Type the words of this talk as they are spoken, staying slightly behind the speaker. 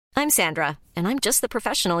I'm Sandra, and I'm just the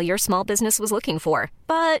professional your small business was looking for.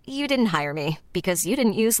 But you didn't hire me because you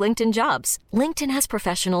didn't use LinkedIn Jobs. LinkedIn has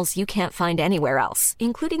professionals you can't find anywhere else,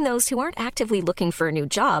 including those who aren't actively looking for a new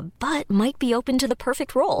job, but might be open to the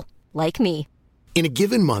perfect role, like me. In a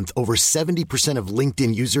given month, over 70% of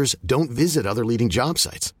LinkedIn users don't visit other leading job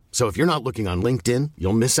sites. So if you're not looking on LinkedIn,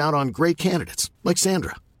 you'll miss out on great candidates like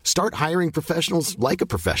Sandra. Start hiring professionals like a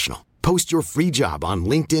professional. Post your free job on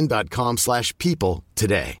linkedin.com/people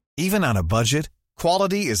today. Even on a budget,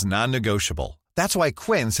 quality is non-negotiable. That's why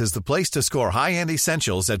Quince is the place to score high-end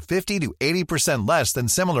essentials at 50 to 80% less than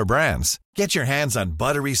similar brands. Get your hands on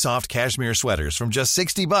buttery soft cashmere sweaters from just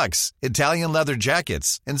 $60, Italian leather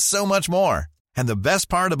jackets, and so much more. And the best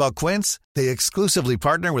part about Quince, they exclusively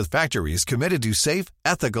partner with factories committed to safe,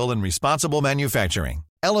 ethical, and responsible manufacturing.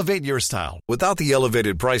 Elevate your style without the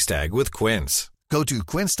elevated price tag with Quince. Go to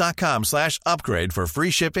quince.com/upgrade for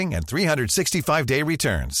free shipping and 365-day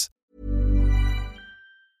returns.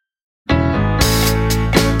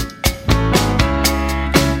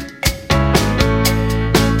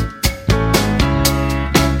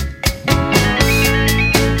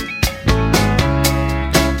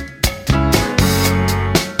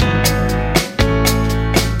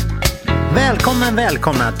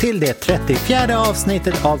 Välkomna till det 34:e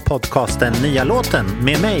avsnittet av podcasten Nya låten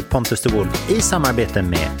med mig Pontus de Wolf i samarbete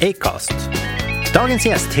med Acast. Dagens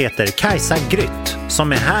gäst heter Kajsa Grytt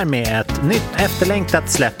som är här med ett nytt efterlängtat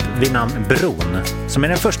släpp vid namn Bron som är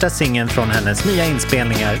den första singeln från hennes nya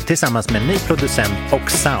inspelningar tillsammans med en ny producent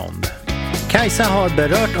och sound. Kajsa har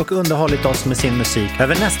berört och underhållit oss med sin musik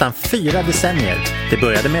över nästan 4 decennier. Det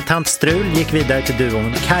började med Tant Strul, gick vidare till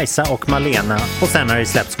duon Kajsa och Malena och sen har det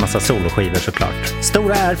släppts massa soloskivor såklart.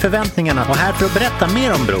 Stora är förväntningarna och här för att berätta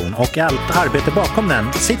mer om Bron och allt arbete bakom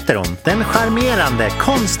den sitter hon. Den charmerande,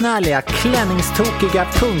 konstnärliga, klänningstokiga,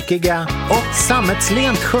 punkiga och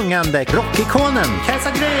sammetslent sjungande rockikonen Kajsa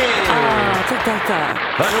Grytt! Tack.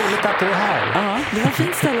 Vad roligt att du är här. Ja, det var ett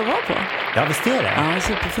fint ställe att vara på. Ja, visst är det? Ja,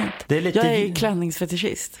 superfint. Det är lite... Jag är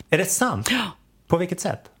klänningsfetischist. Är det sant? Ja. På vilket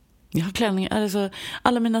sätt? Jag har klänningar, alltså,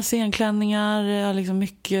 alla mina scenklänningar, jag har liksom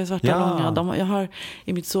mycket svarta långa. Jag har,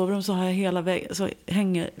 i mitt sovrum så har jag hela väggen, så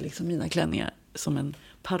hänger liksom mina klänningar som en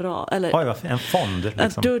parad. Eller, oj, en fond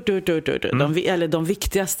liksom. De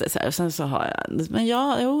viktigaste så här. Och sen så har jag, men jag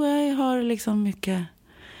har liksom mycket.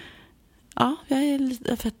 Ja, jag är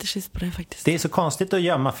lite fetischist på det faktiskt. Det är så konstigt att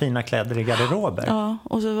gömma fina kläder i garderober. Ja,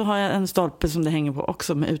 och så har jag en stolpe som det hänger på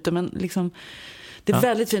också med ute. Men liksom, det är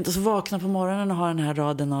väldigt fint att så vakna på morgonen och ha den här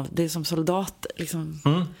raden av, det är som soldater. Liksom,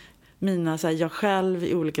 mina, så här, jag själv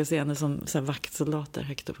i olika scener som så här, vaktsoldater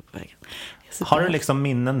högt upp på vägen. Har du liksom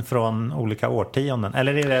minnen från olika årtionden?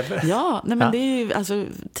 Eller är det... Ja, nej, men det är ju, alltså,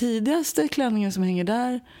 tidigaste klänningen som hänger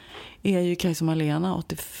där är ju Kajsa och Malena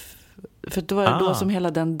 84. För det var då som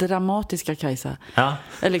hela den dramatiska Kajsa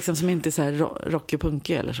liksom som inte är så här rock och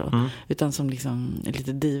punkig eller så utan som liksom är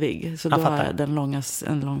lite divig. Så då har jag en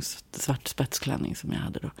lång svart spetsklänning som jag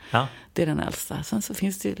hade då. Ja. Det är den äldsta. Sen så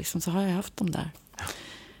finns det ju liksom, så har jag haft dem där.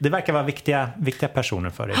 Det verkar vara viktiga personer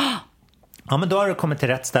för dig. Ja, men då har du kommit till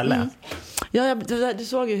rätt ställe. Ja, du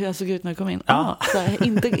såg ju hur jag såg ut när jag kom in. Så här,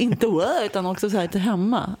 inte utan också så här till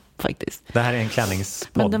hemma faktiskt. Det här är en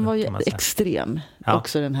klänningspodd. Men den var ju extrem.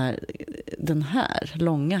 Också den här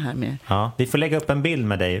långa här med. Ja, vi får lägga upp en bild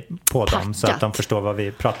med dig på dem så att de förstår vad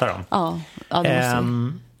vi pratar om. Ja, det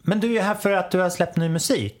måste men du är här för att du har släppt ny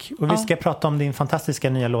musik och vi ska prata om din fantastiska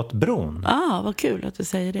nya låt Bron. Vad kul att du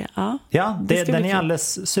säger det. Den är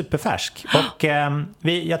alldeles superfärsk och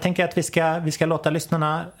jag tänker att vi ska låta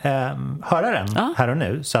lyssnarna höra den här och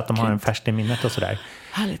nu så att de har en färsk i minnet och sådär.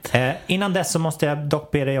 Härligt. Innan dess så måste jag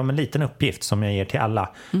dock be dig om en liten uppgift som jag ger till alla.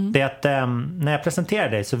 Det är att när jag presenterar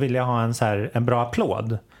dig så vill jag ha en bra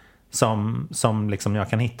applåd som liksom jag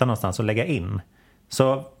kan hitta någonstans och lägga in.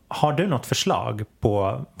 Så har du något förslag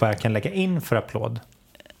på vad jag kan lägga in för applåd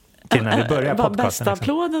till när vi börjar podcasten? Bästa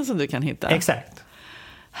applåden som du kan hitta? Exakt.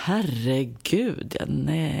 Herregud,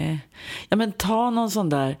 nej. Ja, men ta någon sån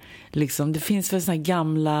där, liksom, det finns väl såna här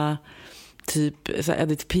gamla typ så här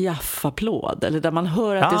Edith Piaf-applåd, eller där man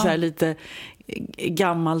hör att det är så här lite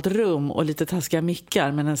gammalt rum och lite taskiga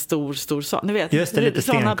mickar men en stor sal. Ni vet, just det, lite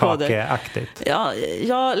stenkakeaktigt.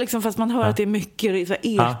 Ja, liksom, fast man hör att det är mycket så här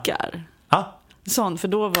ekar. Sån, för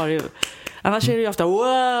då var det ju, annars är det ju ofta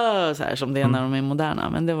wow, så här som det är när de är moderna,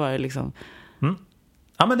 men det var ju liksom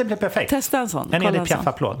ja, men det blir perfekt. Testa en sån. En Edith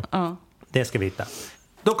Piaf-applåd. Det ska vi hitta.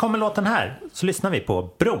 Då kommer låten här, så lyssnar vi på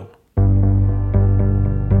Bron.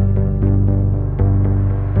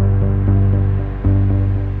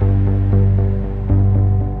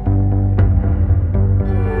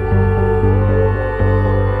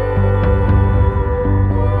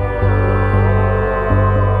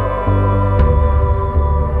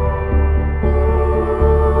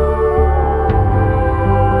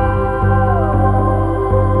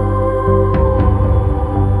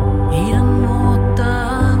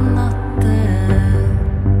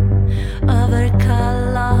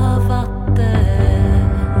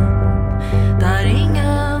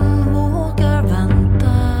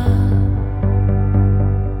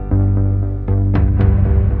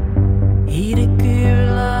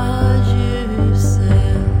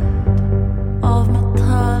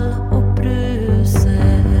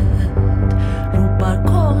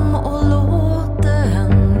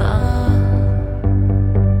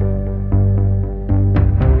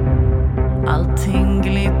 Allting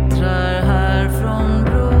glittrar här från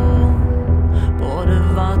bron, både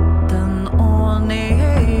vatten och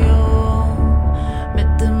neon,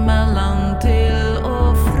 mittemellan till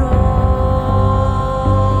och från.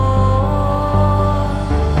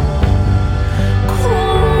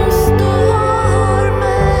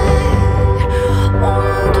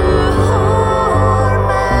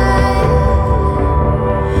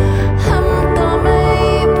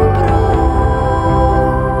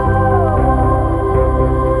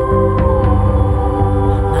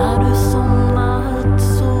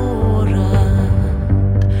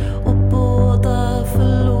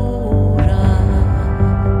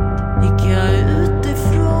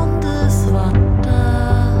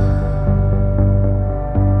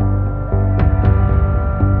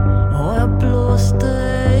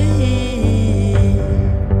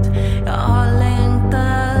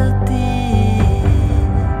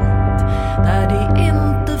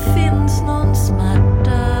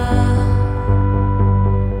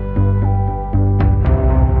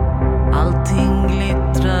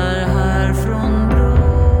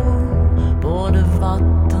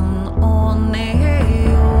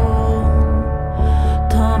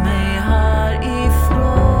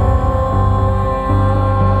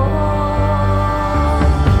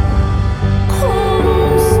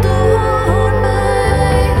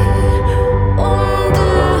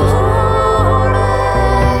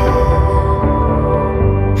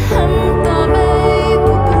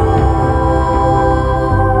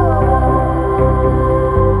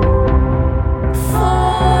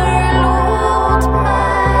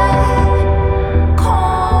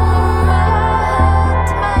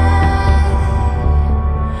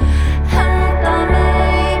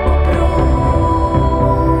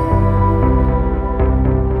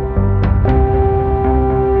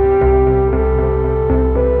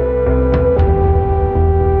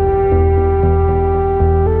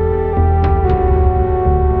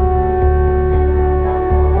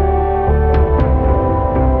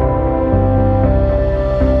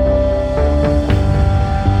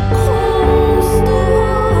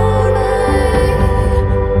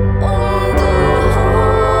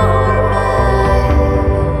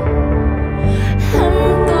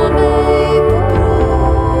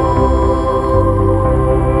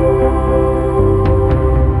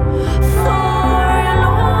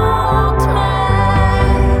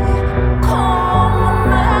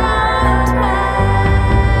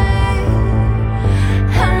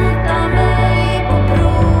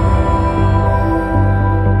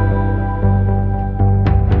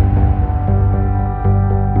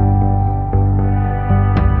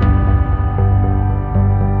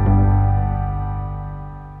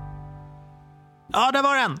 Ja, där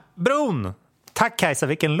var den! Bron! Tack Kajsa,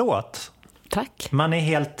 vilken låt! Tack. Man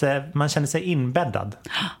känner sig inbäddad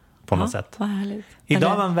på något sätt. Vad härligt.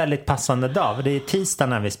 Idag var en väldigt passande dag. Det är tisdag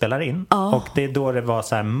när vi spelar in. Och det är då det var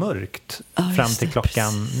så här mörkt fram till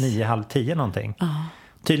klockan 9:30 någonting.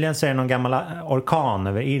 Tydligen så är det någon gammal orkan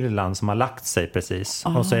över Irland som har lagt sig precis.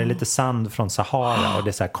 Och så är det lite sand från Sahara och det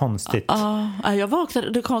är så här konstigt. Jag vaknade,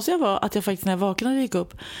 det konstiga var att jag faktiskt när jag vaknade gick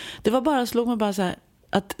upp. Det var bara, slog mig bara så här,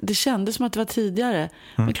 att det kändes som att det var tidigare.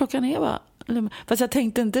 Men klockan är bara... Fast jag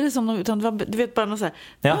tänkte inte det som någon, utan det var, du vet, bara någon så här,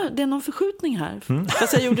 det är någon förskjutning här.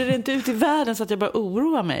 Fast jag gjorde det inte ut i världen så att jag bara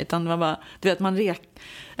oroade mig, utan det var bara, du vet,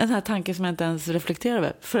 en sån här tanke som jag inte ens reflekterade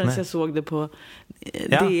över förrän jag såg det på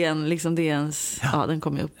DN, liksom DNs, den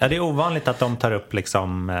kom ju upp. Ja, det är ovanligt att de tar upp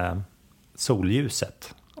liksom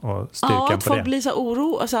solljuset och styrkan på det. Att folk blir så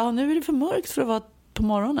oro, alltså, nu är det för mörkt för att vara på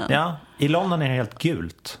morgonen. Ja, i London är det helt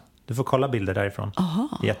gult. Du får kolla bilder därifrån.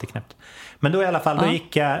 Jätteknäppt. Men då i alla fall, då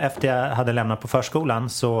gick jag, efter jag hade lämnat på förskolan,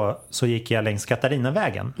 så gick jag längs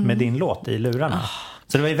Katarinavägen med din låt i lurarna.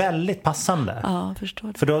 Så det var ju väldigt passande. Ja, förstår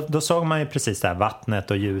det. För då såg man ju precis där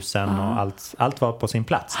vattnet och ljusen och allt var på sin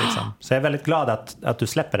plats liksom. Så jag är väldigt glad att du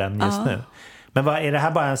släpper den just nu. Men är det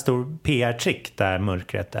här bara en stor PR-trick där,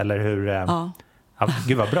 mörkret? Eller hur?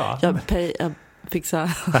 Gud vad bra. Jag fixa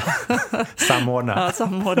samordna. Ja,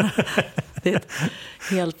 samordna. Det är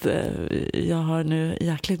helt, jag har nu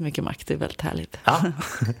jäkligt mycket makt, det är väldigt härligt. Ja.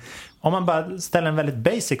 Om man bara ställer en väldigt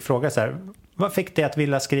basic fråga så här, vad fick dig att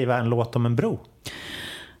vilja skriva en låt om en bro?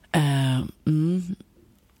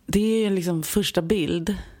 Det är liksom första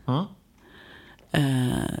bild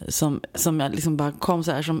som jag liksom bara kom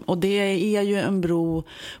så här, och det är ju en bro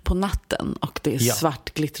på natten och det är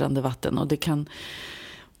svart glittrande vatten och det kan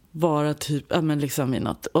vara typ, men liksom i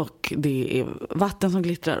något, och det är vatten som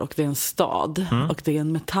glittrar och det är en stad och det är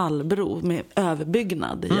en metallbro med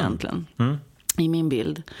överbyggnad egentligen i min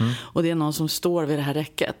bild och det är någon som står vid det här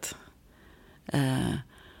räcket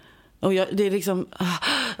och det är liksom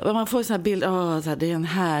Man får en sån här bild, så här, det är en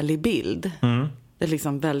härlig bild. Det är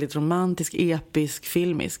liksom väldigt romantisk, episk,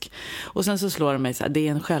 filmisk. Och sen så slår det mig så här, det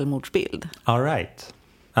är en självmordsbild. All right.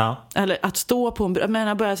 Ja. Eller att stå på en bro. Men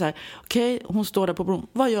jag börjar så här, okej, hon står där på bron.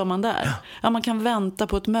 Vad gör man där? Ja, man kan vänta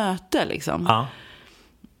på ett möte liksom. Ja.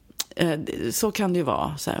 Så kan det ju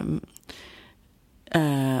vara. Så här.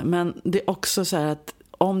 Men det är också så här att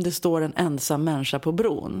om det står en ensam människa på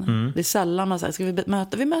bron. Det är sällan man säger, ska vi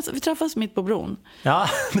möta? Vi träffas mitt på bron. Ja,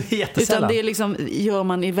 det är jättesällan. Utan det är liksom, gör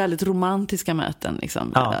man i väldigt romantiska möten.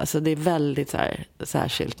 Liksom. Ja. Alltså det är väldigt så här,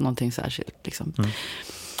 särskilt, någonting särskilt. Liksom.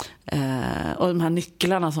 Och de här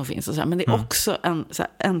nycklarna som finns. Och så här. Men det är också en så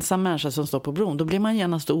här, ensam människa som står på bron. Då blir man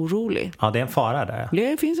genast orolig. Ja, det är en fara där.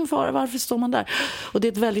 Det finns en fara, varför står man där? Och det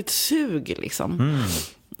är ett väldigt sug liksom.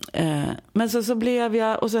 Men så blev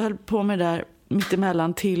jag, och så höll på med det där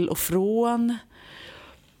mittemellan till och från.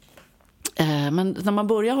 Men när man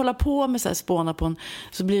börjar hålla på med så här, spåna på en,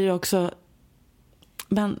 så blir det också,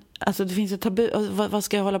 men alltså det finns ett tabu, vad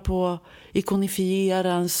ska jag hålla på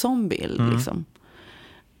ikonifiera en sån bild liksom?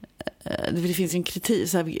 Det finns en kritik,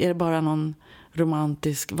 så här, är det bara någon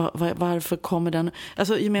romantisk, varför kommer den,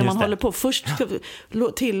 alltså ju mer man håller på, först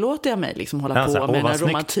tillåter jag mig liksom hålla på med den här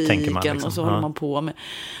romantiken liksom. Och så håller man på med,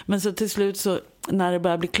 men så till slut så när det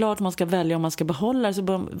börjar bli klart man ska välja om man ska behålla, så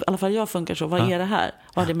börjar, i alla fall jag funkar så, vad är det här?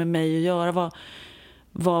 Vad har det med mig att göra?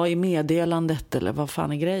 Vad är meddelandet, eller vad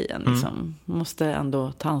fan är grejen liksom? Man måste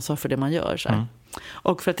ändå ta ansvar för det man gör så här.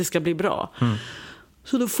 Och för att det ska bli bra.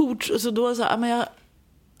 Så då så här, men jag,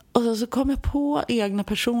 och så kom jag på egna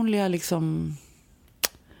personliga liksom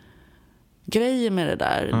grejer med det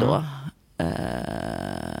där då.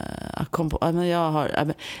 Jag kom på, men jag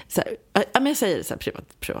har så här, men jag säger det så här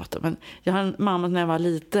privat, men jag har en mamma när jag var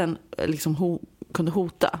liten liksom kunde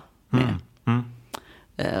hota med.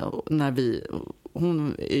 När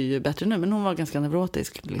hon är ju bättre nu, men hon var ganska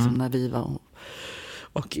neurotisk liksom, när vi var,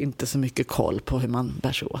 och inte så mycket koll på hur man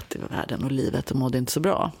bär sig åt i världen och livet, och mådde inte så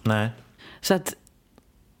bra. Nej. Så att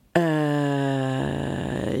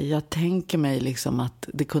jag tänker mig liksom att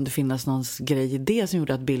det kunde finnas någon grej i det som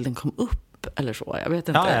gjorde att bilden kom upp eller så, jag vet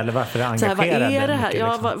inte. Ja, eller varför det engagerar vad är det här? Mycket,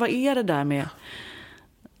 ja, liksom. vad är det där med?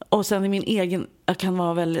 Och sen i min egen, jag kan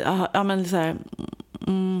vara väldigt, men så här,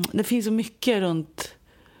 det finns så mycket runt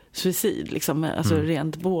suicid liksom, alltså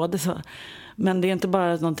rent både så, men det är inte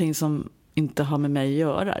bara någonting som inte har med mig att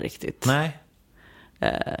göra riktigt. Nej.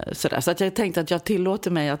 Så att jag tänkte att jag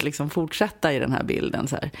tillåter mig att liksom fortsätta i den här bilden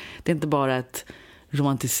så här. Det är inte bara ett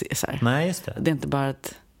romantiserande. Nej, just det. Det är inte bara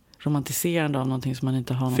ett romantiserande av någonting som man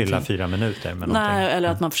inte har någonting. Fylla 4 minuter med någonting. Nej, eller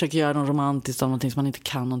att man försöker göra något romantiskt av någonting som man inte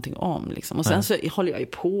kan någonting om liksom. Och sen så håller jag ju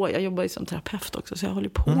på, jag jobbar ju som terapeut också, så jag håller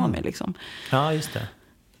på med liksom. Ja, just det.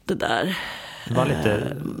 Det där. Det var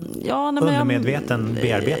lite undermedveten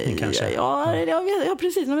bearbetning kanske. Ja,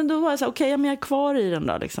 precis. Men då var jag så här, okej, men jag är kvar i den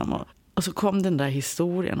där liksom. Och så kom den där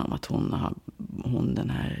historien om att hon den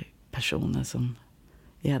här personen som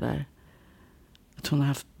är där, att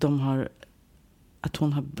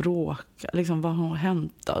hon har bråkat, liksom vad har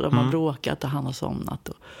hänt då? De har bråkat och han har somnat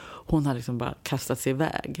och hon har liksom bara kastat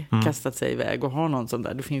sig iväg och har någon sån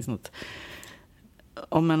där, det finns något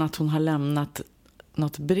men att hon har lämnat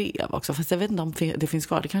något brev också, fast jag vet inte om det finns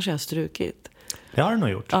kvar, det kanske jag har strukit. Det har du nog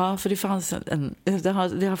gjort. Ja, för det fanns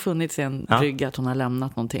det har funnits en brygga att hon har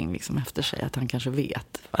lämnat någonting liksom efter sig, att han kanske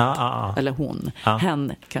vet. Eller hon.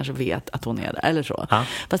 Hen kanske vet att hon är där, eller så.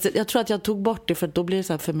 Fast jag tror att jag tog bort det, för då blir det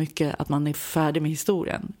så här för mycket att man är färdig med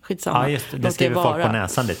historien. Skitsamma. Ja, just det. Det skriver folk på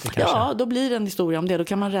näsan lite kanske. Ja, då blir det en historia om det. Då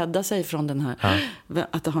kan man rädda sig från den här,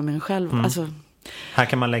 att det har med en själv. Alltså, här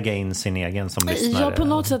kan man lägga in sin egen som lyssnare. Ja, på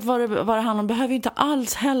något sätt vad det handlar om behöver inte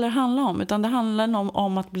alls heller handla om, utan det handlar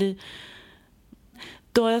om att bli.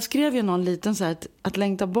 Då jag skrev ju någon liten så här att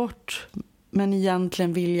längta bort, men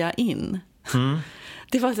egentligen vilja in.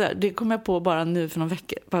 Det var så här, det kom jag på bara nu för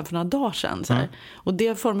några dagar sedan så här. Och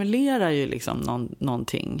det formulerar ju liksom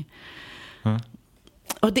någonting.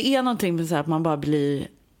 Och det är någonting med så här att man bara blir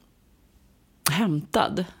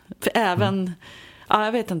hämtad. För även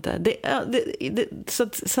jag vet inte.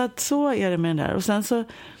 Så är det med den där. Och sen så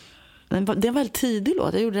det är en väldigt tidig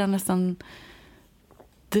låt. Jag gjorde den nästan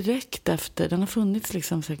direkt efter, den har funnits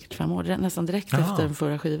liksom säkert 5 år, nästan direkt efter den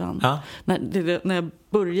förra skivan. När jag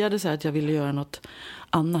började så här att jag ville göra något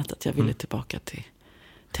annat, att jag ville tillbaka till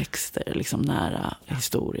texter, liksom nära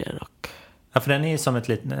historier och. Ja, för den är ju som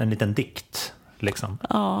en liten dikt liksom.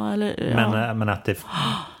 Ja, eller men att det skapar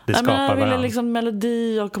jag ville varandra. liksom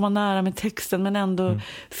melodi och komma nära med texten, men ändå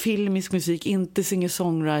filmisk musik, inte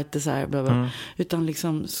singer-songwriter så här, utan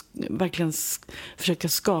liksom verkligen försöka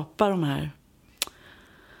skapa de här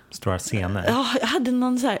stora scener. Ja, jag hade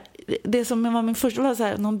någon så här, det som var min första var så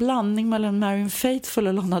här, någon blandning mellan Marianne Faithfull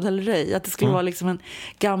och Lana Del Rey. Att det skulle vara liksom en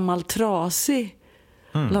gammal trasig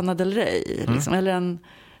Lana Del Rey. Liksom. Eller en...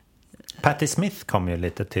 Patti Smith kom ju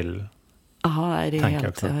lite till... Jaha, det är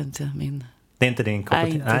helt inte min... Det är inte din kopp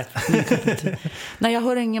te? Nej. Nej, jag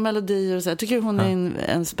hör inga melodier och så. Jag tycker hon är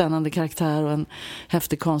en spännande karaktär och en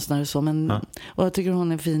häftig konstnär och så. Men, och jag tycker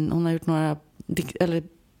hon är fin. Hon har gjort några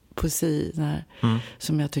poesi där,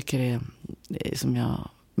 som jag tycker är som jag...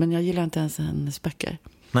 Men jag gillar inte ens hennes böcker.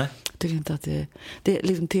 Nej. Jag tycker inte att det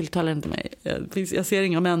liksom tilltalar inte mig. Jag ser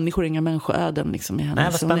inga människoöden liksom i henne.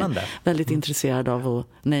 Nej, vad spännande. Väldigt intresserad av att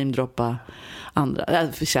namedroppa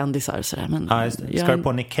andra kändisar och sådär. Men ja, ska du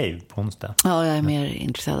på Nick Cave på onsdag? Ja, jag är mer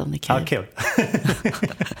intresserad av Nick Cave. Ja, kul.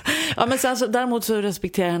 Ja, men sen, däremot så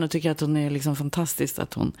respekterar jag henne och tycker att hon är liksom fantastisk,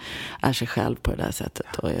 att hon är sig själv på det där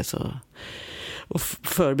sättet och är så... och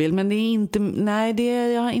förebild, men det är inte, nej,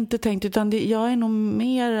 det jag har inte tänkt, utan jag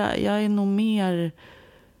är nog mer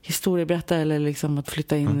historieberättare, eller liksom att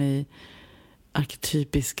flytta in i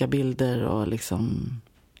arketypiska bilder och liksom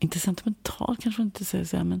inte sentimental, kanske inte säga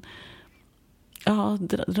så, men ja,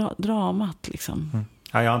 dramat liksom.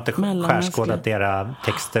 Ja, jag har inte skärskådat era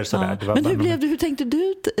texter sådär. Ja. Men hur tänkte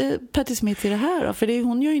du Patti Smith i det här då? För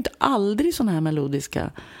hon gör ju inte aldrig såna här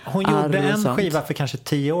melodiska. Hon gjorde en skiva för kanske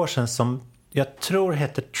 10 år sedan som jag tror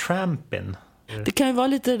heter Trampin'. Det kan ju vara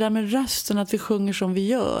lite det där med rösten, att vi sjunger som vi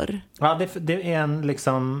gör. Ja, det är en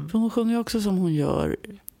liksom... För hon sjunger ju också som hon gör.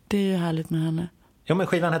 Det är ju härligt med henne. Jo, men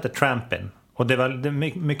skivan heter Trampin'. Och det var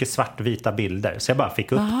mycket svartvita bilder. Så jag bara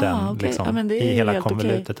fick upp den liksom, i hela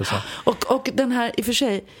konvolutet och så. Och den här, i och för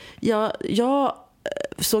sig, jag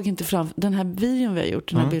såg inte framför den här videon vi har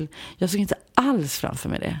gjort, den här bild, jag såg inte alls framför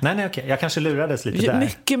mig det. Nej, okej. Jag kanske lurades lite där.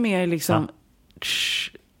 Mycket mer liksom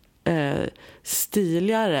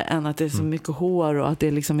stiligare än att det är så mycket hår och att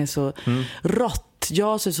det liksom är så rått.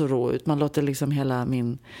 Jag ser så rå ut. Man låter liksom hela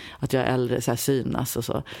att jag är äldre så här synas och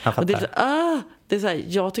så. Och det är så här,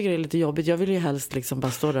 jag tycker det är lite jobbigt. Jag vill ju helst liksom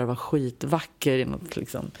bara stå där och vara skitvacker i något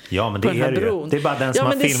liksom. Ja, men det är det ju. Det är bara den som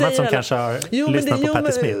har filmat som kanske har lyssnat på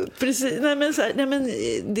Patti Smith. Precis. Nej, men så här,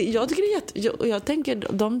 jag tycker det är jag tänker,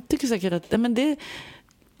 de tycker säkert att men det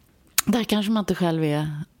där kanske man inte själv är.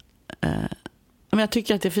 Men jag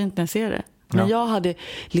tycker att det är fint när jag ser det. Men jag hade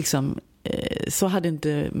liksom så hade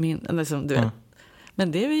inte min liksom, du vet.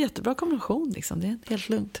 Men det är ju en jättebra kombination liksom. Det är helt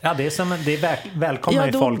lugnt. Ja, det är som välkomnar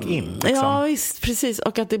ju folk in liksom. Ja, visst, precis.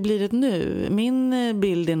 Och att det blir ett nu. Min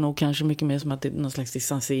bild är nog kanske mycket mer som att det är någon slags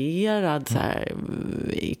distanserad så här,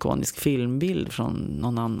 ikonisk filmbild från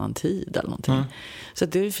någon annan tid eller någonting. Så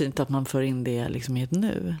det är ju fint att man för in det liksom i ett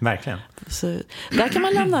nu. Verkligen. Så där kan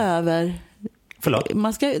man lämna över. Förlåt?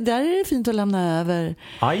 Där är det fint att lämna över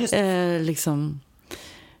liksom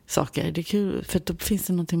saker. Det är kul, för då finns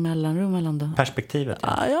det någonting mellanrum mellan dem. Perspektivet.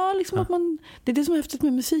 Ja, liksom att det är det som är häftigt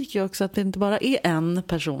med musik också, att det inte bara är en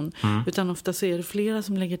person, utan ofta så är det flera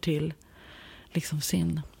som lägger till liksom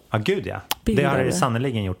sin. Ja, gud ja. Det har det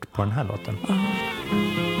sannoliken gjort på den här låten.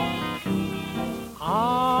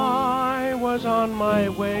 I was on my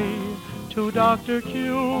way to Dr.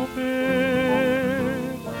 Cupid.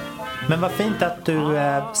 Men vad fint att du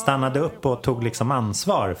stannade upp och tog liksom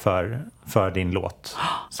ansvar för din låt.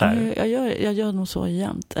 Så här. Jag gör nog så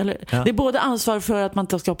jämt. Eller, det är både ansvar för att man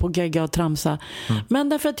inte ska på gegga och tramsa. Men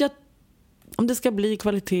därför att om det ska bli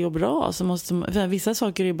kvalitet och bra så måste vissa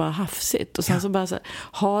saker är bara hafsigt. Och sen så bara så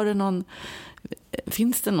här,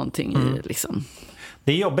 finns det någonting i det liksom?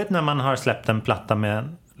 Det är jobbigt när man har släppt en platta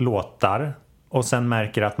med låtar och sen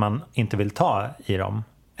märker att man inte vill ta i dem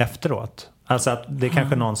efteråt. Alltså att det är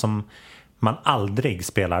kanske någon som man aldrig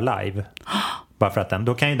spelar live. Bara för att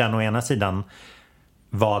då kan ju den å ena sidan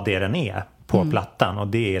vara det den är på plattan. Och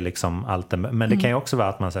det är liksom allt. Men det kan ju också vara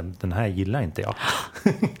att man säger, den här gillar inte jag.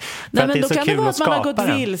 Nej, men då kan det vara att man har gått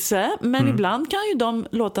vilse. Men ibland kan ju de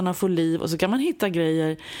låtarna få liv. Och så kan man hitta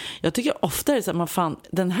grejer. Jag tycker ofta är det så att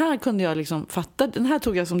den här kunde jag liksom fatta. Den här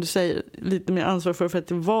tog jag, som du säger, lite mer ansvar för att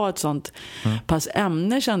det var ett sånt pass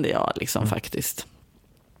ämne, kände jag liksom faktiskt.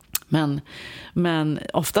 Men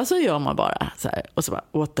ofta så gör man bara så här, och så bara,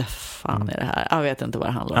 what the fan är det här? Jag vet inte vad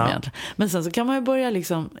det handlar om egentligen. Men sen så kan man ju börja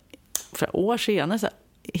liksom för år senare så här,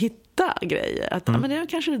 hitta grejer. Att men det är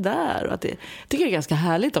kanske det där. Och att det tycker jag är ganska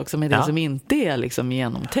härligt också med det som inte är liksom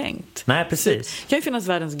genomtänkt. Nej, precis. Det kan ju finnas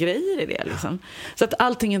världens grejer i det liksom. Så att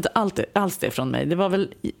allting inte alls det från mig. Det var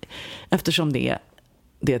väl eftersom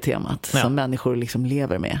det temat som människor liksom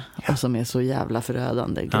lever med. Och som är så jävla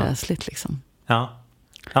förödande, gräsligt liksom. Ja.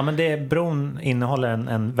 Ja, men bron innehåller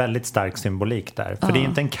en väldigt stark symbolik där. För det är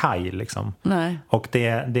inte en kaj liksom. Nej. Och det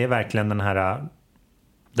är verkligen den här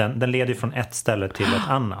den leder ju från ett ställe till ett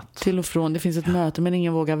annat. Till och från, det finns ett möte men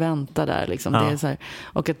ingen vågar vänta där liksom. Det är så här,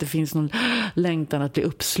 och att det finns någon längtan att bli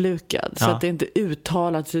uppslukad. Så att det är inte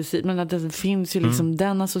uttalat men att det finns ju liksom,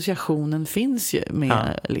 den associationen finns ju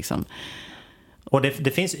med liksom. Och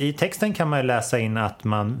det finns, i texten kan man ju läsa in att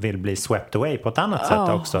man vill bli swept away på ett annat sätt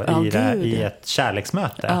också i ett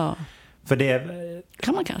kärleksmöte. För det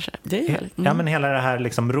kan man kanske. Det är väldigt. Ja, men hela det här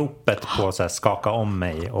liksom ropet på så här, skaka om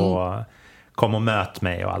mig och kom och möt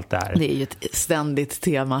mig och allt det här. Det är ju ett ständigt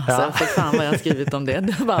tema. Så för fan vad jag har skrivit om det.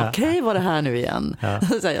 Det var okej, var det här nu igen?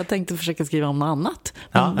 Så jag tänkte försöka skriva om något annat.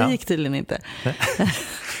 Men det gick tydligen inte.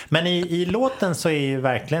 Men i låten så är ju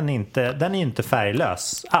verkligen inte, den är ju inte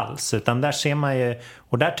färglös alls. Utan där ser man ju,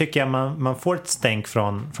 och där tycker jag man får ett stänk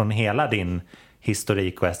från hela din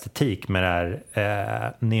historik och estetik med det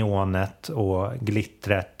här neonet och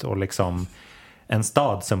glittret och liksom en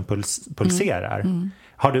stad som pulserar.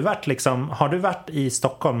 Har du varit i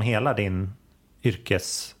Stockholm hela ditt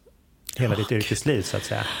yrkesliv så att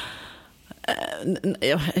säga?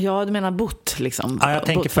 Ja, du menar bott liksom. Ja, jag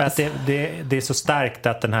tänker för att det är så starkt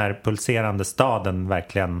att den här pulserande staden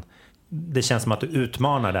verkligen, det känns som att du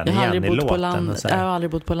utmanar den igen i låten. Jag har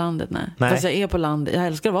aldrig bott på landet, nej. Fast jag är på landet. Jag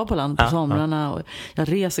älskar att vara på landet på somrarna och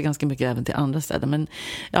jag reser ganska mycket även till andra städer. Men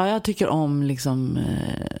jag tycker om liksom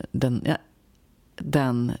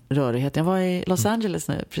den rörigheten. Jag var i Los Angeles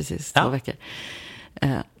nu precis 2 veckor.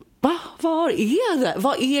 Var är det?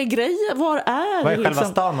 Vad är grejen? Var är själva liksom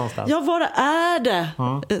stan någonstans? Ja, var är det?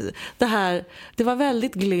 Det här, det var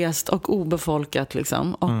väldigt glest och obefolkat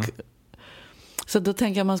liksom. Och så då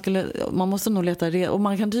tänker jag man måste nog leta och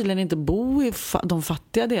man kan tydligen inte bo i de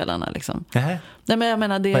fattiga delarna liksom. Nej, men jag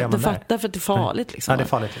menar det fattar för att det är farligt liksom. Ja, det är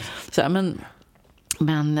farligt liksom. Så,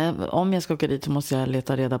 men om jag ska åka dit så måste jag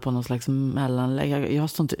leta reda på någon slags mellanläge. Jag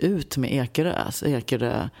står inte ut med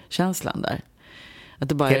Ekerö-känslan där. Att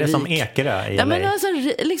det bara är det som Ekerö i LA? Men alltså,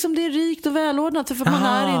 liksom det är rikt och välordnat för man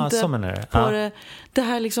är inte på det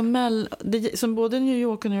här liksom som både New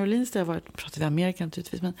York och New Orleans där jag varit, pratade i Amerika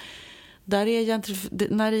naturligtvis, men där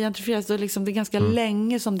är när det gentrifieras då liksom det är ganska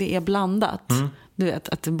länge som det är blandat. Du vet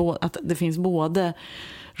att det finns både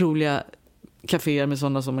roliga kaféer med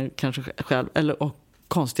sådana som man kanske själv och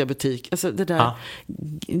konstiga butiker. Alltså det där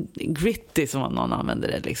gritty som någon använder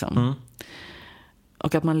det liksom.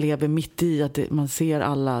 Och att man lever mitt i att man ser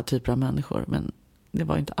alla typer av människor. Men det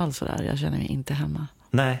var inte alls så där. Jag känner mig inte hemma.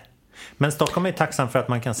 Nej. Men Stockholm är tacksam för att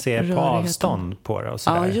man kan se på avstånd på det och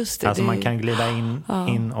sådär. Ja, just det. Alltså man kan glida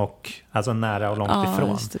in och alltså nära och långt ifrån.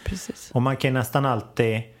 Just det, precis. Och man kan nästan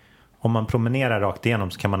alltid, om man promenerar rakt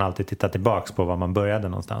igenom så kan man alltid titta tillbaks på var man började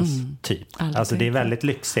någonstans. Typ. Alltså det är väldigt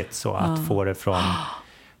lyxigt så att få det från,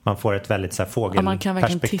 man får ett väldigt så här fågelperspektiv. Man kan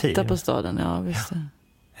verkligen titta på staden, ja visst det.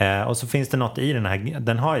 Och så finns det något i den här,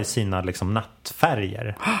 den har ju sina liksom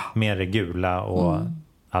nattfärger, mer gula och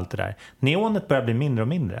allt det där. Neonet börjar bli mindre och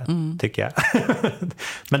mindre, tycker jag.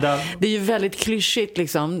 Men det är ju väldigt klyschigt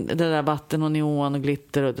liksom, det där vatten och neon och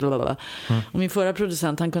glitter och blablabla. Och min förra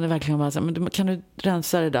producent, han kunde verkligen bara säga, men kan du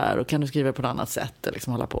rensa det där och kan du skriva på ett annat sätt och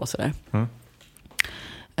liksom hålla på så där.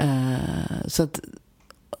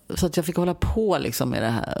 Så att jag fick hålla på liksom med det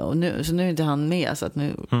här och nu är inte han med så att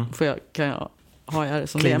nu har jag det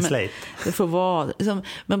som clean det. Slate. Det får vara liksom,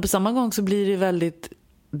 men på samma gång så blir det väldigt,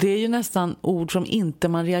 det är ju nästan ord som inte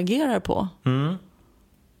man reagerar på.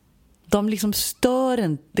 De liksom stör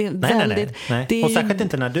en. Det är väldigt. Nej. Det är och särskilt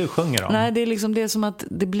inte när du sjunger om. Nej, det är liksom det som att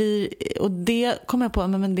det blir, och det kommer jag på,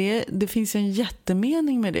 men det finns ju en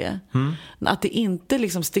jättemening med det. Att det inte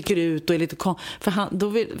liksom sticker ut och är lite för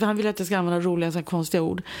han vill att jag ska använda roliga så här konstiga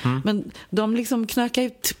ord. Men de liksom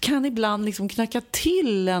kan ibland liksom knacka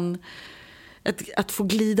till att få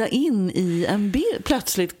glida in i en bild.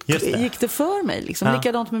 Plötsligt gick det för mig liksom.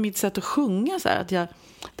 Likadant med mitt sätt att sjunga så här, att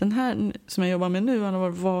den här som jag jobbar med nu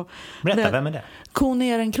berätta, vem är det? Kon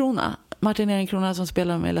Ehrenkrona, Martin Ehrenkrona som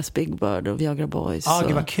spelar med Les Big Bird och Viagra Boys.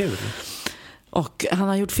 Gud vad kul. Och han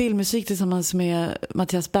har gjort filmmusik tillsammans med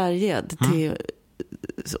Mattias Berghed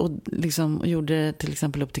och liksom gjorde till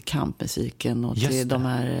exempel upp till kampmusiken och till de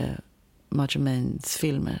här Macho Mains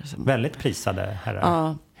filmer. Väldigt prisade herrar.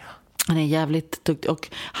 Ja. Han är jävligt duktig. Och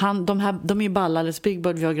de är ju balla, Les Big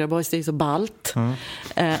Bird, Viagra Boys, det är så ballt.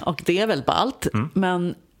 Och det är väl ballt.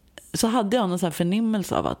 Men så hade jag någon sån här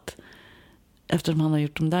förnimmelse av att eftersom han har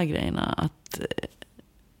gjort de där grejerna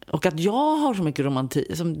och att jag har så mycket romantik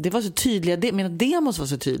det var så tydliga, mina demos var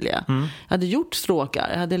så tydliga. Jag hade gjort stråkar,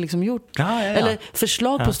 jag hade liksom gjort eller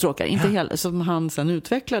förslag på stråkar, inte helt som han sen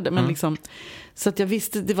utvecklade, men liksom så att jag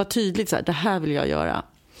visste, det var tydligt så här, det här vill jag göra.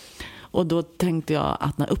 Och då tänkte jag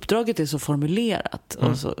att när uppdraget är så formulerat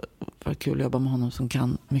och så var det kul att jobba med honom som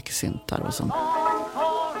kan mycket syntar och som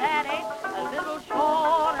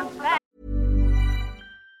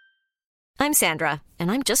I'm Sandra, and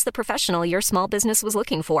I'm just the professional your small business was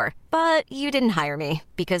looking for. But you didn't hire me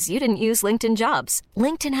because you didn't use LinkedIn Jobs.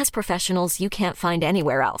 LinkedIn has professionals you can't find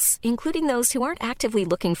anywhere else, including those who aren't actively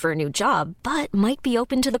looking for a new job, but might be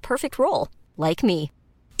open to the perfect role, like me.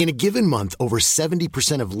 In a given month, over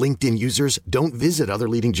 70% of LinkedIn users don't visit other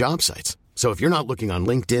leading job sites. So if you're not looking on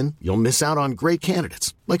LinkedIn, you'll miss out on great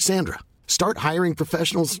candidates like Sandra. Start hiring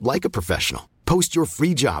professionals like a professional. Post your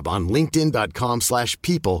free job on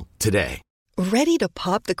linkedin.com/people today. Ready to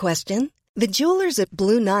pop the question? The jewelers at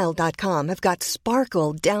BlueNile.com have got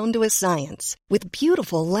sparkle down to a science with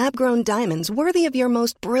beautiful lab-grown diamonds worthy of your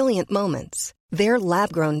most brilliant moments. Their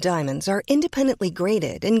lab-grown diamonds are independently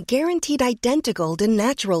graded and guaranteed identical to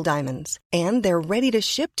natural diamonds, and they're ready to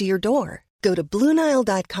ship to your door. Go to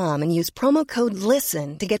BlueNile.com and use promo code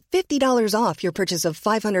LISTEN to get $50 off your purchase of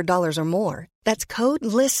 $500 or more. That's code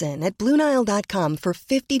LISTEN at BlueNile.com for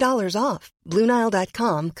 $50 off.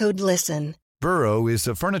 BlueNile.com, code LISTEN. Burrow is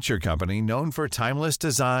a furniture company known for timeless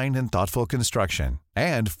design and thoughtful construction,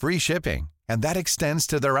 and free shipping, and that extends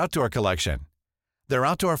to their outdoor collection. Their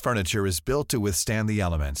outdoor furniture is built to withstand the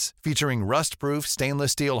elements, featuring rust-proof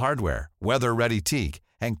stainless steel hardware, weather-ready teak,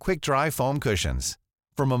 and quick-dry foam cushions.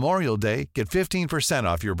 For Memorial Day, get 15%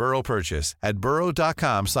 off your Burrow purchase at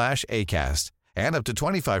burrow.com/acast, and up to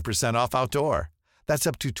 25% off outdoor. That's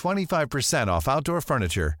up to 25% off outdoor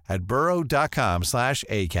furniture at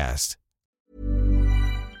burrow.com/acast.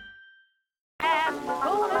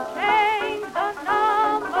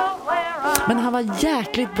 Men han var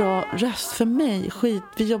jäkligt bra röst för mig.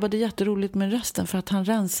 Vi jobbade jätteroligt med rösten för att han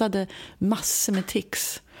rensade massor med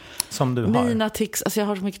tics. Som du har? Mina tics, alltså jag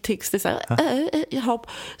har så mycket tics. Det är så här,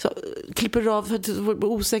 så klipper av för att vara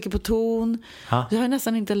osäker på ton. Jag har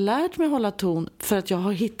nästan inte lärt mig att hålla ton för att jag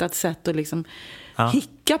har hittat sätt att liksom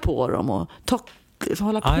hicka på dem och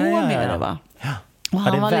hålla på med det, va? Ja. Och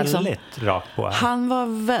han det är var väldigt liksom, rakt på här. Han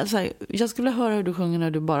var så här, jag skulle vilja höra hur du sjunger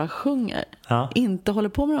när du bara sjunger. Inte håller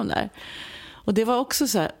på med dem där. Och det var också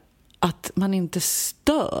så här att man inte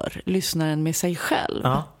stör lyssnaren med sig själv.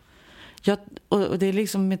 Och det är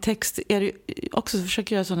liksom med text är det också, så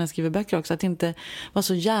försöker jag så när jag skriver böcker också, att inte vara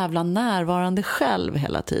så jävla närvarande själv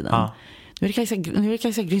hela tiden. Nu är det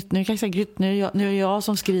Kajsa Grytt, nu är det jag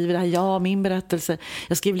som skriver det här, min berättelse.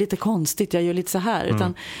 Jag skriver lite konstigt, jag gör lite så här.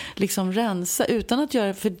 Utan liksom rensa, utan att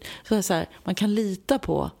göra, för så här, man kan lita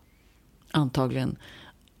på antagligen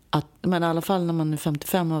att, men i alla fall när man är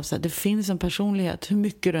 55 och så här, det finns en personlighet, hur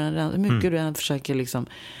mycket du än försöker liksom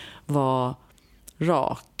vara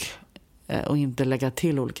rak och inte lägga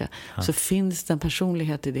till olika, så finns det en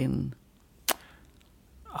personlighet i din...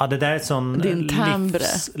 Ja, det där är sån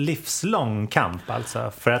livslång kamp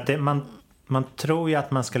alltså. För att man tror ju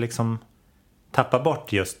att man ska liksom tappa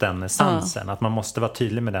bort just den essensen. Att man måste vara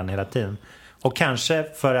tydlig med den hela tiden. Och kanske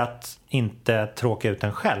för att inte tråka ut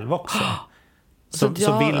en själv också. Så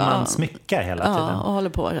vill man smycka hela tiden. Ja, och håller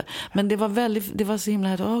på. Men det var så himla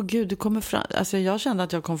här, gud, du kommer fram. Alltså jag kände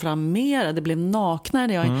att jag kom fram mer. Det blev naknare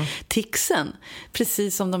när jag ticsen.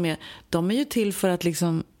 Precis som de är ju till för att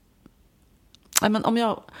liksom... Men om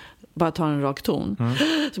jag bara tar en rak ton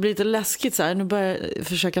så blir det lite läskigt så här, nu börjar jag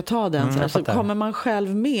försöka ta den så här, så kommer man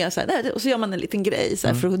själv med så här, och så gör man en liten grej så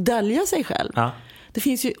här, för att dölja sig själv. Det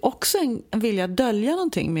finns ju också en vilja att dölja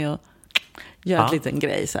någonting med att göra en liten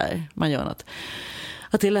grej så här, man gör något.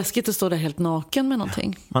 Att det är läskigt att stå där helt naken med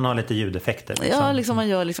någonting. Man har lite ljudeffekter liksom. Ja, liksom man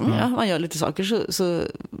gör lite saker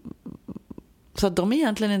så att de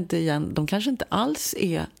egentligen inte de kanske inte alls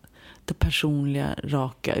är det personliga,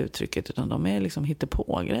 raka uttrycket, utan de är liksom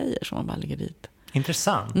hittepå-grejer som man bara lägger dit.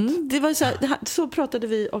 Intressant. Det var så pratade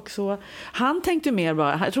vi också. Han tänkte mer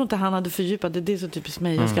bara, jag tror inte han hade fördjupat det. Det är så typiskt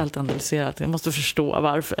mig, jag ska alltid analysera. Jag måste förstå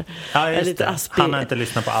varför. Ja, just det. Han har inte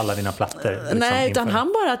lyssnat på alla dina plattor. Liksom, nej, utan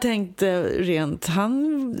han bara tänkte rent.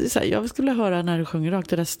 Jag skulle höra när du sjunger rakt.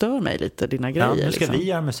 Det där stör mig lite, dina grejer. Nu ska liksom. Vi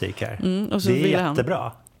göra musik här. Och så det är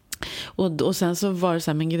jättebra. Och sen så var det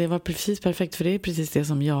så här, men det var precis perfekt, för det är precis det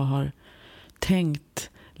som jag har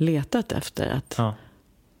letat efter, att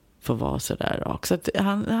få vara så där rak. Så att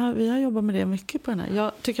vi har jobbat med det mycket på den här.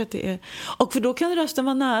 Jag tycker att det är... Och för då kan rösten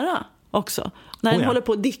vara nära också. När den håller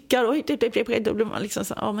på och dickar och då blir man liksom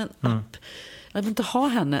så här, jag vill inte ha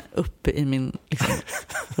henne uppe i min liksom,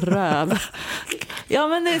 röv. Ja,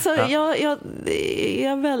 men det är så,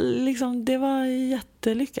 jag väl liksom, det var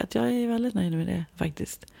jättelyckat. Jag är väldigt nöjd med det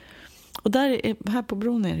faktiskt. Och här på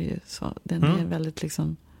bron är det ju så. Den är väldigt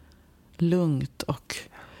liksom lugnt och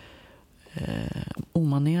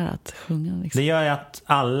omanerat sjungen. Liksom. Det gör ju att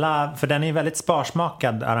alla, för den är väldigt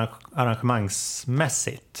sparsmakad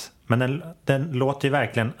arrangemangsmässigt. Men den låter ju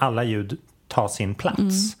verkligen alla ljud ta sin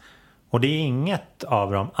plats. Och det är inget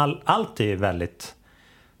av dem, allt är ju väldigt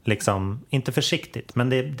liksom, inte försiktigt, men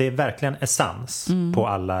det är verkligen essens på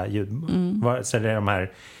alla ljud. Så det är de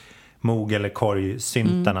här Moog- eller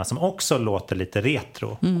korgsyntarna som också låter lite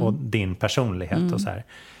retro och din personlighet och så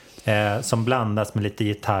här. Som blandas med lite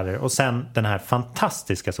gitarrer och sen den här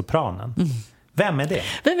fantastiska sopranen. Vem är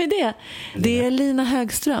det? Det är Lina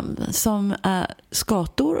Högström som är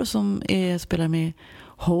skator och som spelar med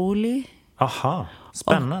Holy. Aha,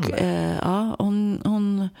 spännande. Och,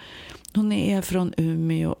 hon är från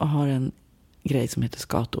Umeå och har en grej som heter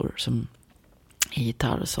skator som är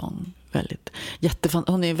gitarr och sång.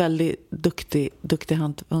 Hon är väldigt duktig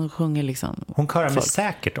hand. Hon sjunger liksom. Hon körar med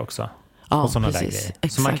säkert också. Ja, och såna precis, där grejer.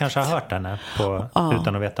 exakt. Så man kanske har hört henne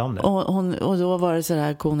utan att veta om det. Och då var det så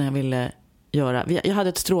där cool när jag ville göra. Jag hade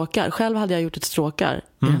ett stråkar. Själv hade jag gjort ett stråkar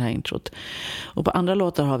i den här introt. Och på andra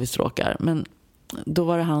låtar har vi stråkar. Men då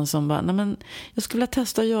var det han som bara, nej men jag skulle vilja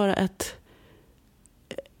testa att göra ett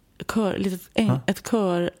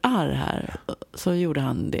körarr här. Så gjorde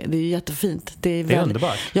han det. Det är jättefint. Det är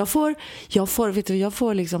underbart. Jag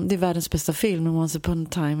får liksom, det är världens bästa film, Once upon a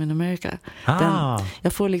time in America.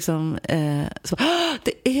 Jag får liksom så,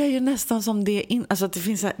 det är ju nästan som det alltså att det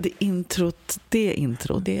finns det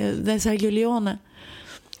intro. Det är Sergio Leone.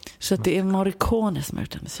 Så att det är Morricone som har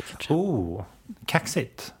gjort den musiken.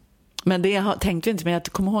 Kaxigt. Men det tänkte vi inte, men jag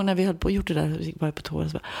kommer ihåg när vi höll på och gjort det där, vi gick bara på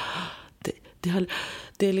tåget så bara,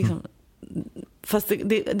 det är liksom fast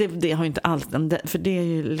det har ju inte allt, för det är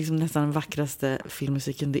ju liksom nästan den vackraste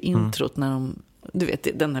filmmusiken, det introt när de, du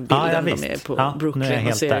vet den här bilden de är på Brooklyn, nu är jag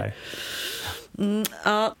helt där.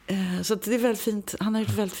 Så det är väldigt fint, han har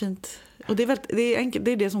gjort väldigt fint och det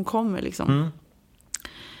är det som kommer liksom.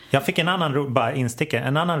 Jag fick en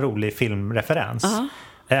annan rolig filmreferens.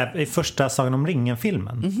 I första Sagan om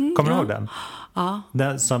ringen-filmen. Kommer du ihåg den? Ja.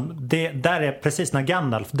 Där är precis när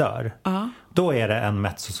Gandalf dör. Då är det en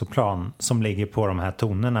mezzosopran som ligger på de här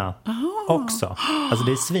tonerna också. Alltså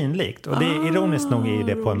det är svinlikt. Och det är ironiskt nog är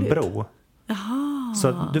det på en bro.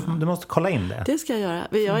 Så du måste kolla in det. Det ska jag göra.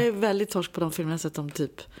 Jag är väldigt torsk på de filmerna. Jag har sett dem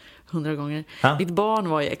typ 100 gånger. Mitt barn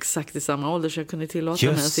var ju exakt i samma ålder så jag kunde tillåta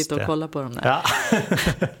mig att sitta och kolla på dem där.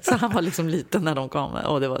 Så han var liksom liten när de kom.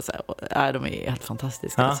 Och det var så här, de är helt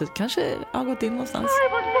fantastiska. Så kanske jag har gått in någonstans.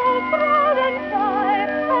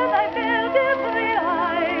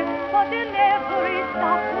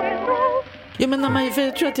 Ja, men för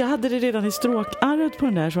jag tror att jag hade det redan i stråkarret på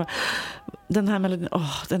den där. Så den här melodin,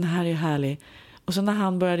 den här är härlig. Och så när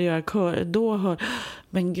han började göra kör,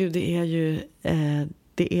 men gud, det är ju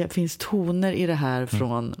finns toner i det här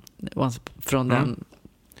från den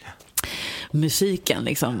musiken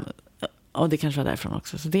liksom. Och det kanske var därifrån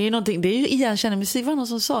också. Så det är någonting, det är ju igenkänning. Musik var någon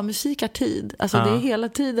som sa, musik är tid. Alltså det är hela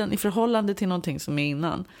tiden i förhållande till någonting som är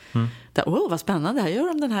innan. Där, vad spännande, här gör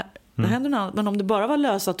de den här. Det händer något. Men om det bara var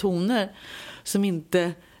lösa toner som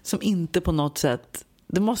inte på något sätt,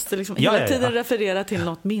 det måste liksom hela tiden referera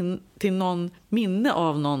till till någon minne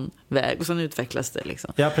av någon väg och sen utvecklas det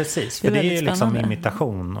liksom. Ja, precis. För det är ju liksom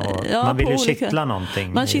imitation och man vill ju kittla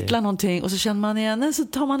någonting. Man kittlar någonting och så känner man igen så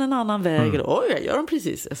tar man en annan väg. Oj, jag gör dem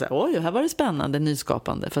precis. Oj, här var det spännande,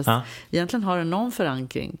 nyskapande. Fast egentligen har det någon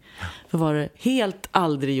förankring. För var det helt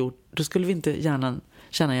aldrig gjort, då skulle vi inte gärna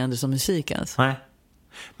känna igen det som musik ens. Nej.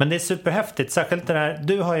 Men det är superhäftigt, särskilt det där,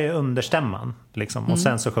 du har ju understämman liksom, och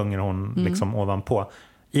sen så sjunger hon liksom ovanpå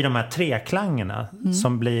i de här treklangerna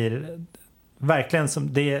som blir verkligen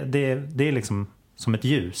som det är liksom som ett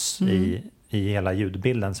ljus i hela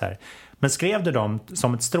ljudbilden så här. Men skrev du dem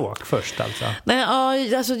som ett stråk först alltså?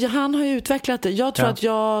 Nej, alltså han har ju utvecklat det. Jag tror att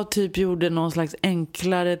jag typ gjorde någon slags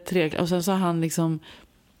enklare treklang och sen så har han liksom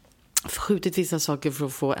skjutit vissa saker för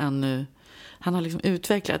att få ännu. Han har liksom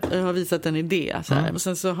utvecklat, jag har visat en idé så här. Och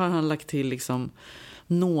sen så har han lagt till liksom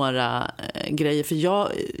några grejer för jag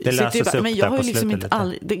men jag har ju liksom inte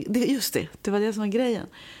just det var det som var grejen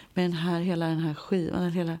med den här hela den här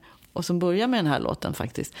skivan och som börjar med den här låten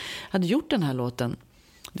faktiskt. Jag hade gjort den här låten,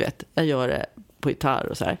 du vet, jag gör det på gitarr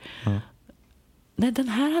och så här. Nej, den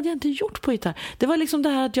här hade jag inte gjort på gitarr. Det var liksom det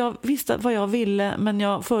här att jag visste vad jag ville,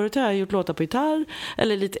 men förut har jag gjort låtar på gitarr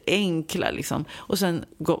eller lite enkla liksom. Och sen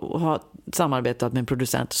ha samarbetat med en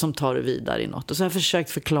producent som tar det vidare i något. Och så har jag försökt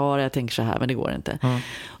förklara, jag tänker så här, men det går inte.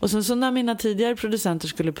 Och sen så när mina tidigare producenter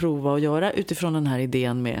skulle prova att göra utifrån den här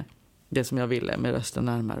idén med det som jag ville, med rösten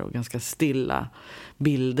närmare och ganska stilla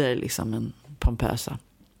bilder liksom, en pompösa.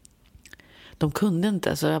 De kunde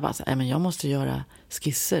inte, så jag bara så, men jag måste göra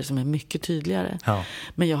skisser som är mycket tydligare.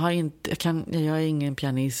 Men jag är ingen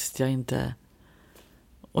pianist, jag är inte,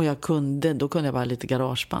 och då kunde jag bara lite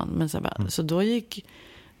garageband, men så bara, så då gick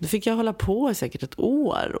Då fick jag hålla på säkert ett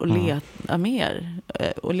år och leta mer.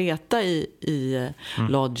 Och leta i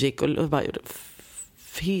Logic och bara gjorde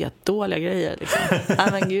dåliga grejer. Liksom.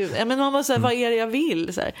 Men gud. Men man måste säga, vad är det jag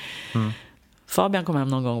vill? Så här. Fabian kom hem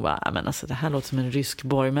någon gång och bara, men alltså, det här låter som en rysk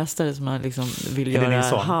borgmästare som liksom vill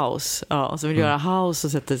göra house. Ja, och så vill göra house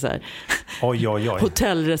och sätter så här oj.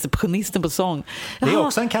 hotellreceptionisten på sång. Det är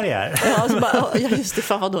också en karriär. Ja, så bara, ja just det,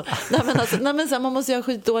 fan vadå? Nej men så här, man måste göra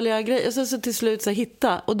skitdåliga grejer och så till slut så här,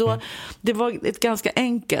 hitta. Och då, det var ett ganska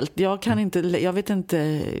enkelt. Jag vet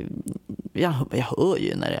inte, jag hör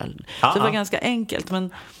ju när jag... Så det var ganska enkelt,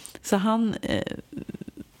 men så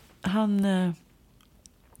han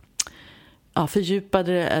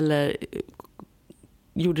fördjupade det eller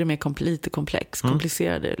gjorde det mer lite komplex,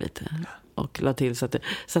 komplicerade det lite och la till så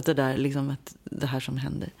att det där liksom det här som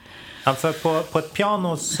händer. Ja, för på ett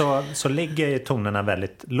piano så ligger ju tonerna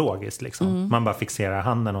väldigt logiskt liksom. Man bara fixerar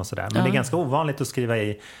handen och sådär. Men det är ganska ovanligt att skriva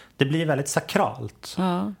i. Det blir väldigt sakralt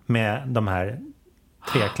med de här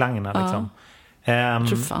treklangerna liksom. Jag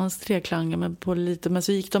tror det fanns treklanger men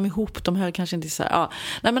så gick de ihop, de hör kanske inte så här.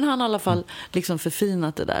 Nej, men han har i alla fall liksom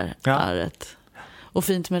förfinat det där ärret. Och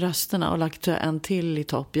fint med rösterna och lagt en till i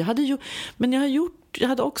topp. Jag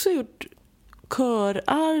hade också gjort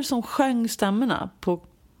körär som sjöng stämmorna på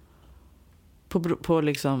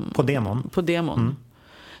liksom på demon.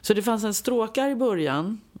 Så det fanns en stråkar i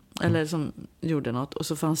början eller som gjorde något, och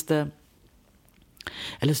så fanns det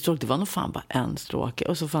det var nog fan bara en stråke,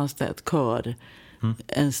 och så fanns det ett kör,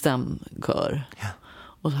 en stämkör.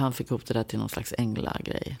 Och han fick ihop det där till någon slags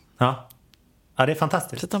ängla-grej. Ja, det är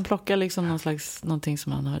fantastiskt. Så att de plockar liksom någonting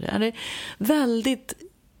som han hörde. Det är väldigt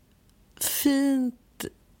fint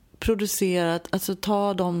producerat. Alltså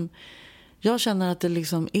jag känner att det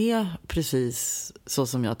liksom är precis så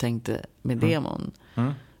som jag tänkte med demon.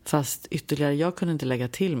 Fast ytterligare, jag kunde inte lägga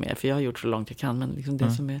till mer, för jag har gjort så långt jag kan, men liksom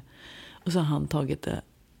det som är. Och så har han tagit det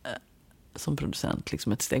som producent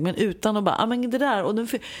liksom ett steg, men utan att bara men det där, och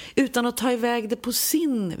utan att ta iväg det på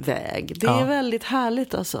sin väg. Det är väldigt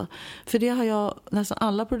härligt alltså. För det har jag nästan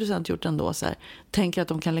alla producenter gjort ändå, så här, tänker att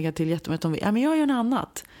de kan lägga till jättemycket om men jag gör något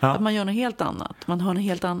annat. Att man gör något helt annat. Man har något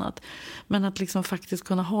helt annat. Men att liksom faktiskt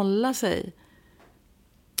kunna hålla sig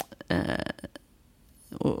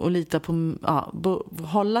och lita på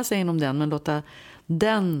hålla sig inom den, men låta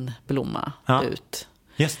den blomma ut.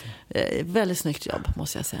 Just det. Väldigt snyggt jobb,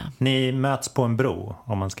 måste jag säga. Ni möts på en bro,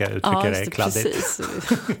 om man ska uttrycka det kladdigt. Precis.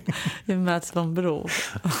 Vi möts på en bro.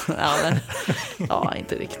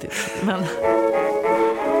 Inte riktigt. Men...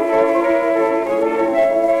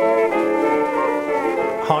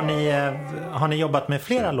 Har ni jobbat med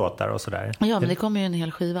flera låtar och sådär? Ja, men det kommer ju en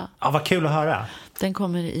hel skiva. Vad kul att höra. Den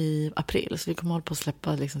kommer i april, så vi kommer hålla på att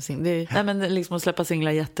släppa liksom att släppa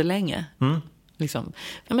singlar jättelänge. Liksom.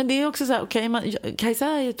 Ja, men det är också så här, Kajsa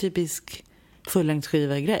är ju typisk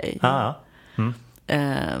fullängdsskiva-grej.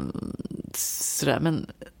 Sådär,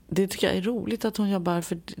 men det tycker jag är roligt att hon jobbar,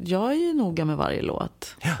 för jag är ju noga med varje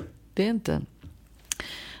låt. Ja. Det är inte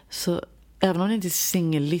så, även om det inte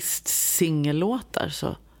är singellåtar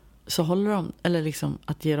så håller de, eller liksom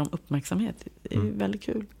att ge dem uppmärksamhet, det är ju väldigt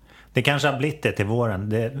kul. Det kanske har blivit det till våren.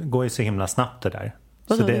 Det går ju så himla snabbt det där.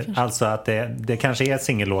 Så alltså att det kanske är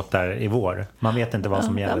singellåtar i vår. Man vet inte vad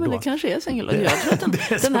som gäller då. Men det kanske är singellåt. Jag tror att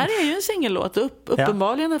den här är ju en singellåt,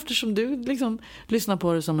 uppenbarligen, eftersom du liksom lyssnar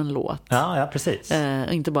på det som en låt. Ja, precis.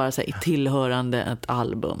 Inte bara så här, tillhörande ett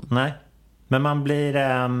album. Nej, men man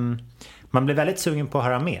blir väldigt sugen på att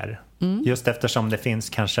höra mer. Just eftersom det finns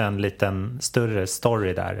kanske en liten större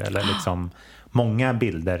story där, eller liksom många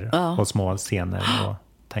bilder och små scener att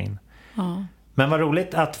ta in. Men vad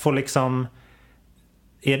roligt att få liksom...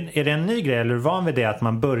 Är det en ny grej, eller van vid det att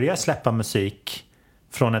man börjar släppa musik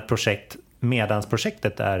från ett projekt medans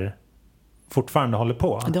projektet är fortfarande håller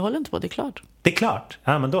på? Det håller inte på, det är klart. Det är klart?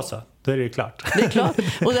 Ja, men då så. Då är det ju klart. Det är klart.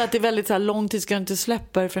 Och att det är väldigt så här lång tid, ska inte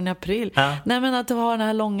släppa det förrän i april. Ja. Nej, men att det har den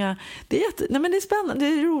här långa... Nej, men det är spännande.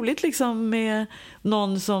 Det är roligt liksom med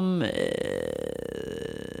någon som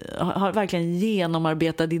har verkligen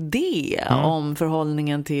genomarbetad idé om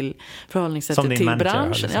förhållningssättet till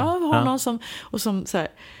branschen. Liksom. Ja, har någon som så här,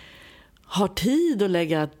 har tid att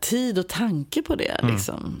lägga tid och tanke på det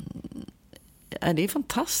liksom. Det är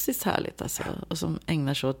fantastiskt härligt alltså, och som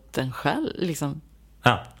ägnar sig åt den själv liksom.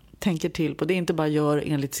 Tänker till på det, inte bara gör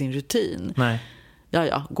enligt sin rutin. Nej.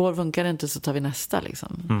 Funkar det inte så tar vi nästa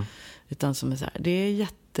liksom. Utan som är så här, det är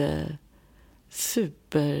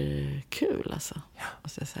superkul alltså,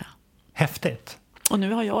 måste jag säga. Häftigt. Och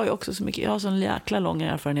nu har jag ju också så mycket, jag har sån jäkla lång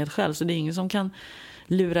erfarenhet själv, så det är ingen som kan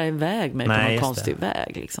lura iväg mig på någon konstig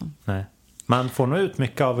väg liksom. Nej. Man får nog ut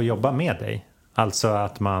mycket av att jobba med dig. Alltså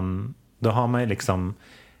att då har man ju liksom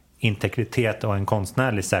integritet och en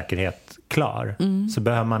konstnärlig säkerhet klar, så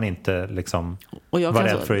behöver man inte liksom vara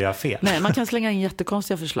rädd för att göra fel. Nej, man kan slänga in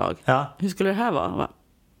jättekonstiga förslag. Ja. Hur skulle det här vara? Va?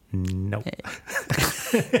 No.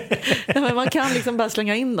 Ja, men man kan liksom bara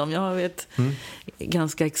slänga in dem. Jag vet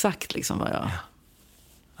ganska exakt liksom vad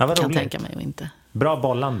jag kan tänka mig och inte. Bra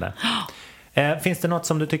bollande. Finns det något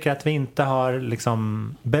som du tycker att vi inte har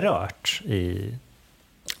liksom berört i?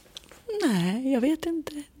 Nej, jag vet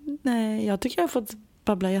inte. Nej, jag tycker jag har fått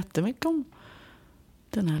babbla jättemycket om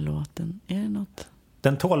den här låten. Är det något?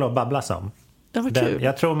 Den tål att babblas om. Den var kul.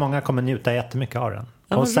 Jag tror många kommer njuta jättemycket av den.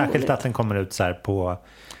 Och särskilt roligt att den kommer ut så här på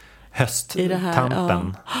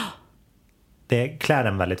hösttampen. Det klär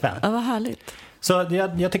den väldigt väl. Ja, vad härligt. Så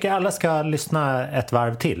jag tycker alla ska lyssna ett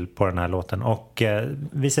varv till på den här låten. Och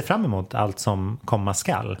vi ser fram emot allt som komma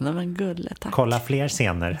skall. Nej, men gulle, tack. Kolla fler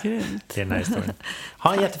scener i den här historien.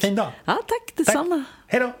 Ha en jättefin dag. Ja, tack. Detsamma.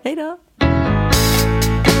 Hej då. Hej då.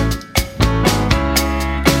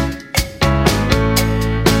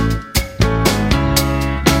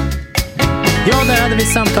 Ja, där hade vi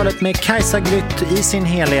samtalet med Kajsa Grytt i sin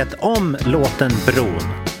helhet om låten Bron.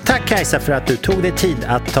 Tack Kajsa för att du tog dig tid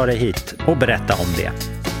att ta dig hit och berätta om det.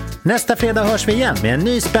 Nästa fredag hörs vi igen med en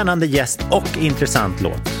ny spännande gäst och intressant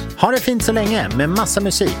låt. Ha det fint så länge med massa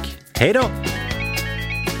musik. Hej då!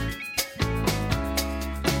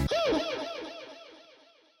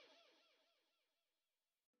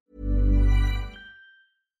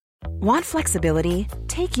 Want flexibility?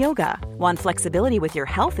 Take yoga. Want flexibility with your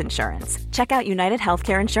health insurance? Check out United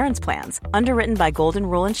Healthcare Insurance Plans. Underwritten by Golden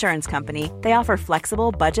Rule Insurance Company, they offer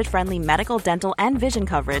flexible, budget-friendly medical, dental, and vision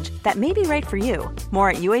coverage that may be right for you. More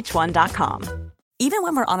at uh1.com. Even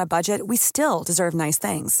when we're on a budget, we still deserve nice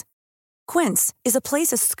things. Quince is a place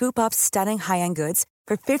to scoop up stunning high-end goods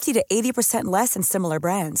for 50 to 80% less than similar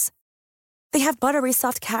brands. They have buttery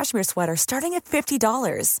soft cashmere sweaters starting at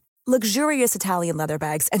 $50, luxurious Italian leather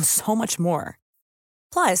bags, and so much more.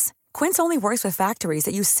 Plus, Quince only works with factories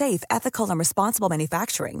that use safe, ethical, and responsible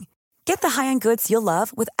manufacturing. Get the high-end goods you'll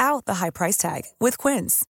love without the high price tag with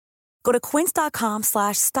Quince. Go to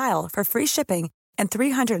quince.com/style for free shipping and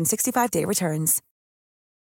 365-day returns.